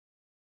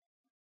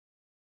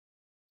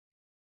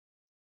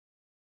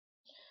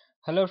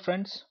Hello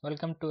friends,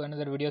 welcome to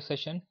another video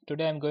session.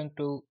 Today I'm going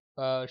to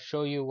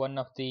show you one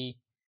of the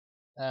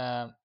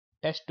uh,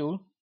 test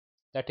tool,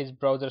 that is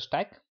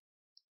Browserstack.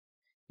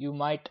 You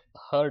might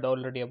heard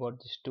already about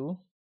this tool.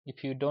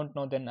 If you don't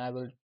know, then I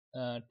will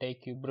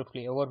take you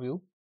briefly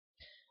overview.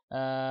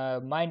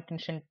 My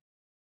intention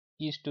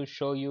is to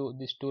show you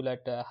this tool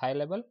at a high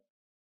level.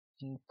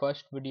 In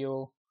first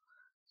video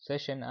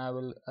session I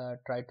will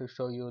try to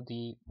show you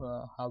the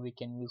how we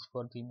can use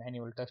for the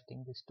manual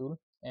testing this tool,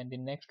 and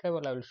in next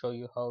level I will show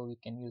you how we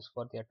can use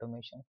for the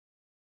automation.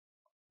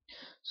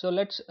 So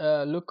let's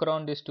look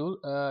around this tool.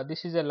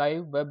 This is a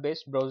live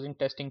web-based browsing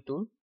testing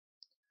tool.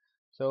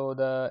 So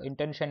the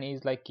intention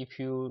is like if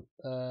you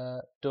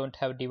don't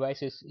have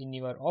devices in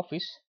your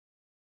office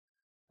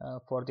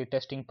for the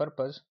testing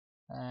purpose,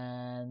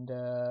 and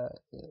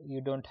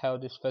you don't have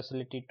this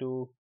facility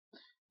to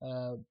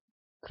uh,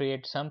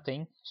 create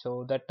something,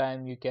 so that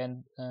time you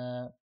can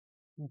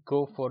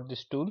go for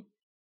this tool.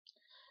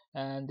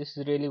 And this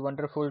is really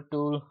wonderful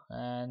tool,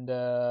 and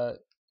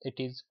it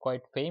is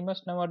quite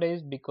famous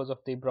nowadays because of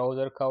the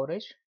browser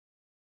coverage,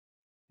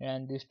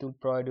 and this tool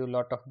provide you a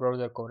lot of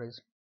browser coverage.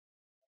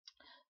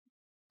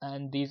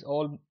 And these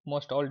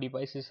almost all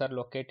devices are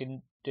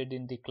located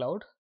in the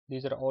cloud.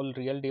 These are all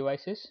real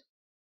devices,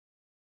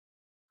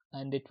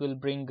 and it will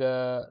bring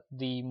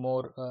the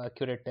more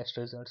accurate test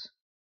results.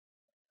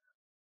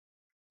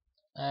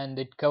 And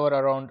it cover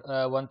around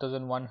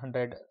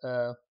 1100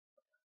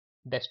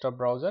 desktop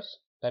browsers.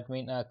 That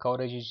means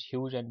coverage is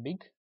huge and big,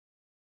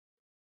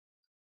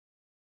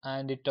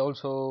 and it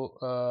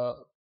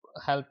also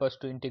help us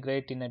to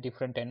integrate in a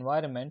different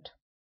environment,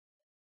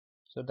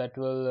 so that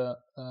will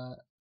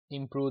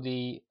improve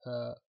the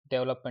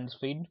development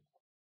speed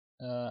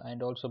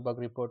and also bug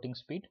reporting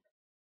speed.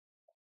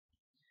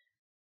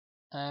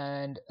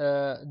 And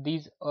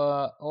these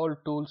all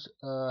tools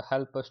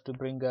help us to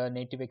bring a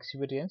native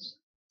experience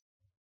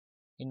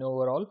in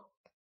overall,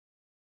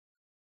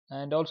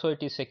 and also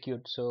it is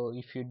secured. So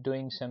if you're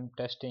doing some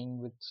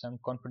testing with some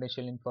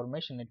confidential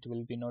information, it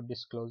will be not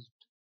disclosed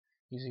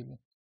easily.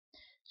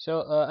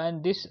 So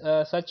and this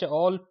such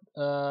all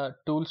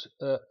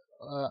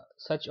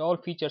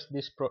features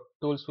this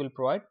tools will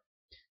provide.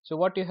 So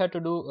what you have to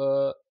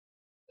do,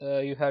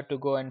 you have to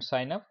go and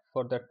sign up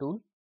for the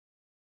tool.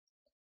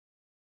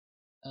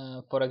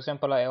 For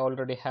example, I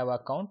already have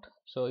account,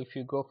 so if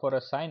you go for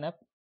a sign up,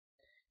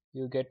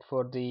 you get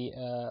for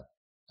the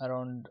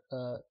around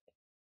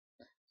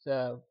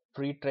the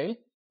free trial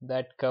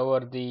that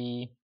cover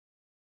the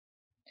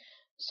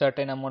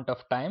certain amount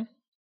of time,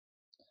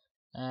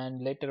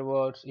 and later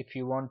words if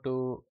you want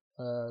to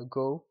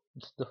go,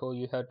 so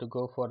you have to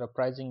go for the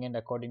pricing, and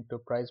according to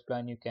price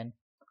plan you can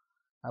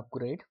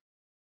upgrade.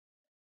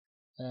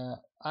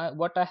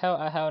 What I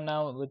have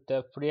now with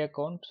the free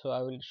account, so I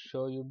will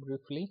show you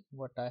briefly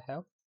what I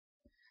have.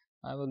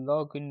 I will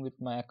log in with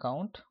my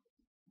account.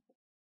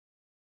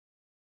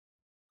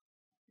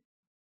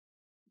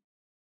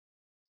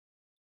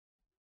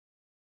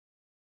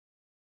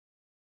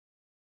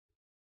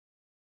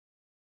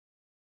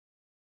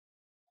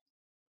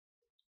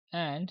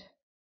 And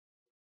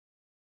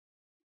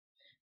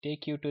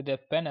take you to the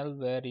panel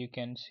where you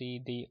can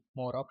see the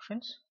more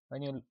options.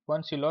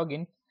 Once you log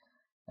in,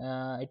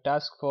 it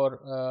asks for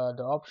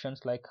the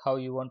options like how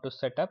you want to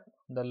set up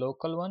the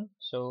local one.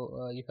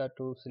 So you have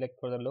to select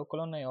for the local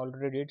one. I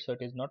already did, so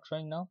it is not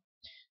showing now.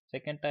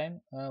 Second time,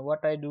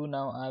 what I do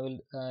now, I will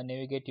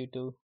navigate you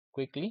to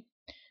quickly.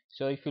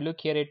 So if you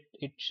look here,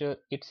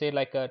 it say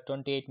like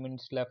 28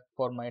 minutes left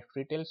for my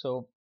free trial.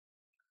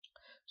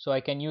 So I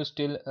can use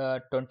till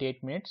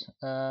 28 minutes.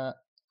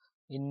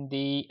 In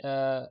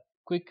the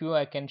quick view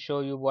I can show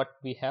you what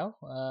we have.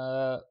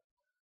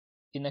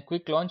 In a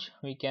quick launch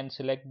we can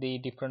select the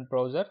different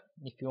browser.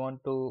 If you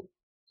want to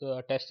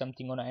test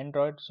something on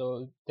Android,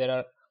 so there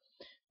are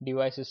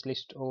devices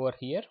list over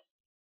here.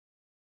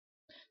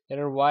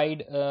 There are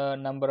wide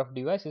number of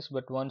devices,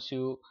 but once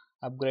you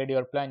upgrade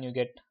your plan you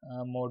get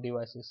more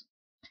devices.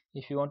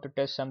 If you want to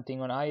test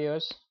something on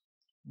iOS,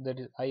 that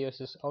is iOS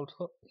is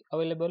also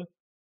available,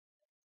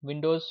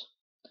 Windows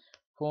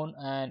Phone,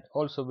 and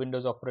also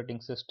Windows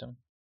operating system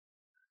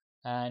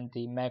and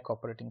the Mac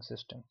operating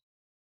system.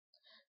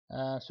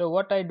 So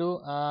what I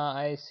do,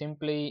 I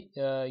simply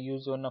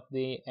use one of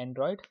the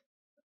Android.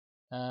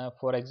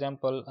 For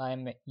example,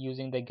 I'm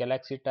using the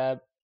Galaxy tab,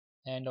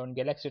 and on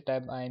Galaxy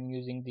tab I'm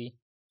using the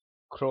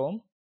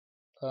Chrome.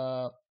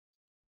 uh,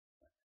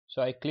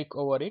 so I click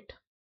over it,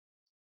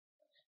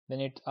 then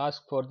it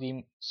asks for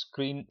the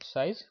screen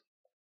size,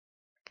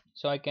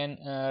 so I can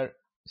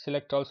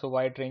select also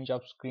wide range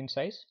of screen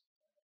size.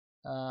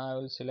 I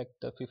will select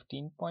the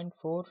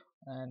 15.4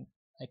 and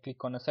I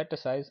click on a set a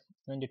size,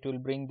 and it will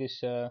bring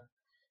this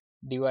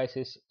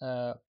devices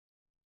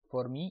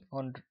for me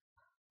on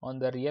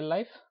the real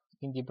life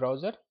in the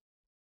browser.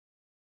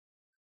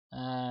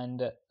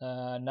 And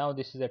now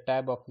this is a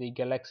tab of the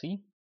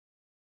Galaxy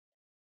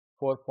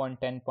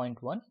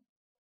 4.10.1.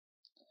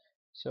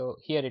 so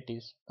here it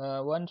is.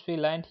 Once we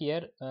land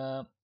here,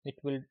 it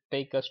will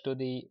take us to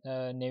the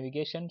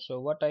navigation. So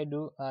what I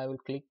do, I will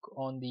click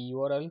on the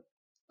URL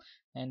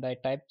and I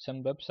type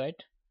some website.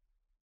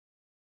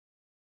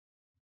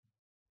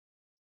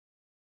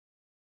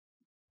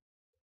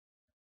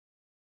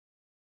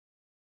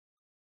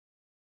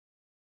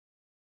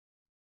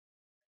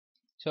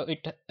 So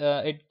it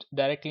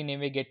directly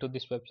navigate to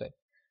this website.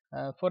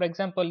 For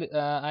example,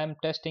 I am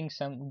testing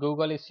some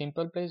Google is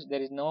simple place.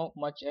 There is no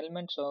much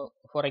element. So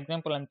for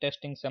example, I'm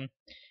testing some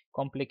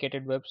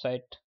complicated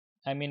website.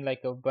 I mean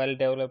like a well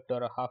developed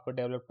or a half a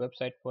developed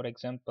website. For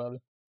example,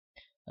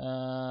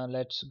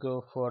 let's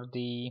go for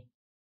the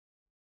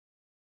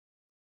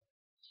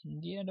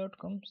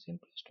India.com,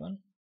 simplest one.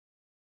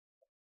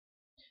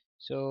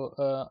 So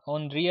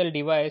on real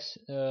device,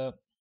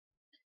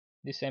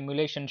 this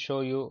emulation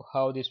show you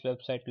how this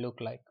website look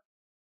like.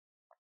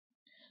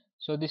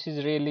 So this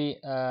is really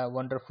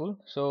wonderful.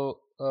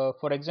 So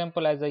for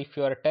example, as if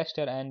you are a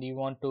tester and you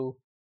want to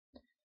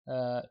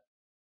uh,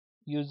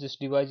 use this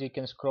device, you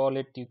can scroll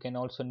it, you can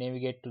also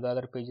navigate to the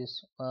other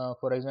pages.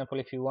 For example,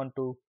 if you want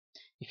to,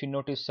 if you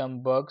notice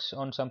some bugs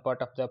on some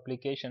part of the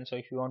application, so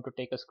if you want to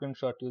take a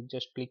screenshot, you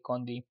just click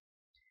on the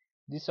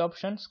this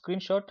option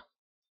screenshot.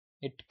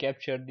 It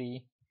capture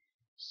the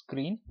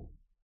screen,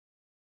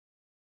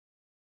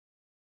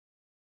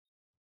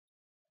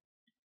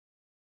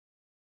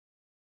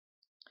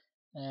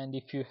 and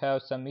if you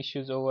have some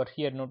issues over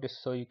here, notice,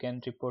 so you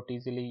can report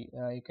easily.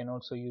 You can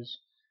also use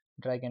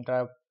drag and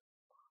drop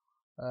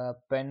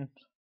pen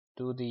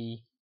to the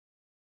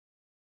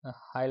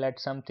highlight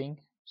something.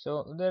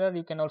 So there are,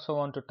 you can also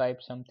want to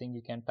type something,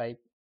 you can type.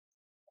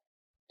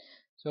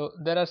 So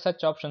there are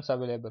such options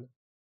available,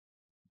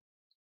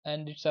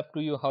 and it's up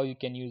to you how you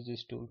can use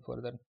this tool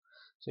further.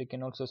 So you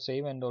can also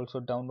save and also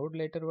download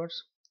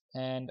laterwards.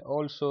 And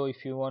also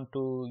if you want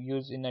to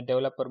use in a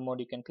developer mode,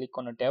 you can click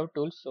on a dev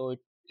tool, so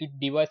it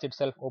device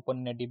itself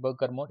open in a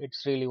debugger mode.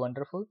 It's really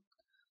wonderful.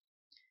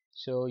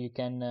 So you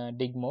can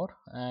dig more.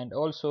 And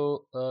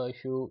also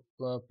if you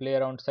play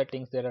around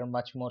settings, there are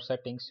much more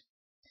settings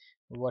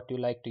what you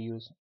like to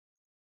use.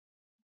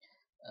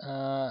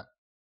 uh,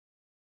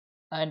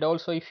 and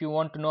also if you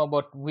want to know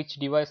about which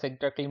device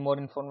exactly, more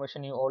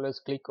information, you always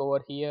click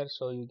over here,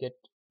 so you get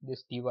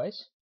this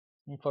device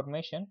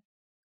information.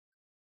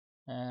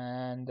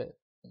 And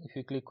if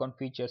you click on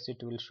features, it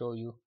will show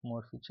you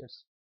more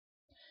features.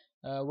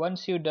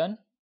 Once you're done,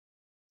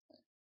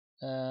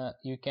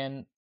 you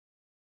can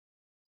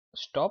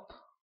stop,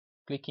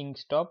 clicking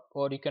stop,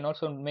 or you can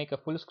also make a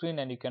full screen,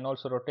 and you can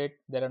also rotate.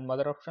 There are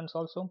other options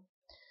also.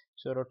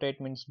 So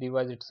rotate means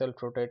device itself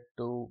rotate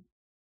to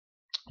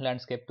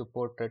landscape to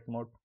portrait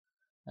mode,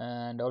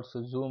 and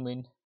also zoom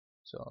in.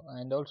 So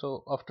and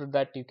also after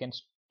that you can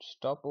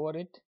stop over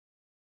it.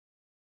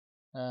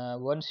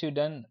 Once you're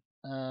done,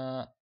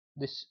 uh,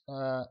 this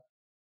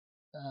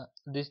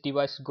this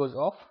device goes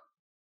off,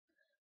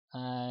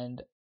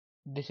 and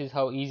this is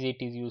how easy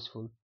it is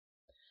useful.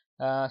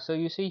 So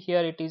you see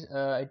here it is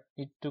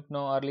it took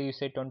now, early you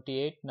say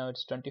 28, now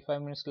it's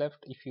 25 minutes left.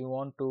 If you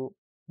want to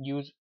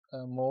use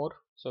more,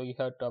 so you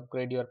have to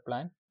upgrade your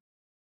plan.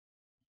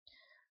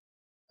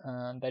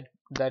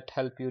 That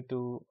help you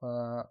to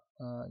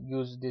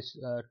use this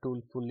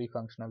tool fully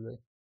functional way.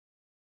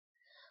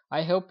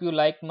 I hope you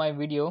liked my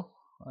video,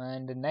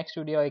 and the next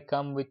video I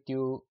come with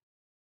you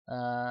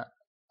uh,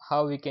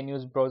 how we can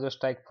use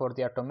Browserstack for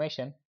the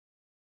automation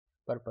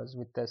purpose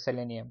with the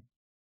Selenium.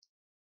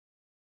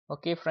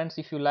 Okay friends,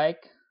 if you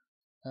like,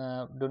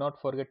 do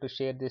not forget to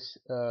share this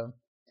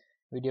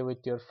video with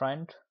your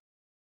friend,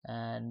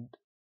 and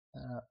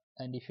uh,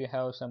 and if you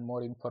have some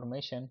more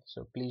information,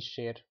 so please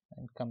share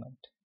and comment.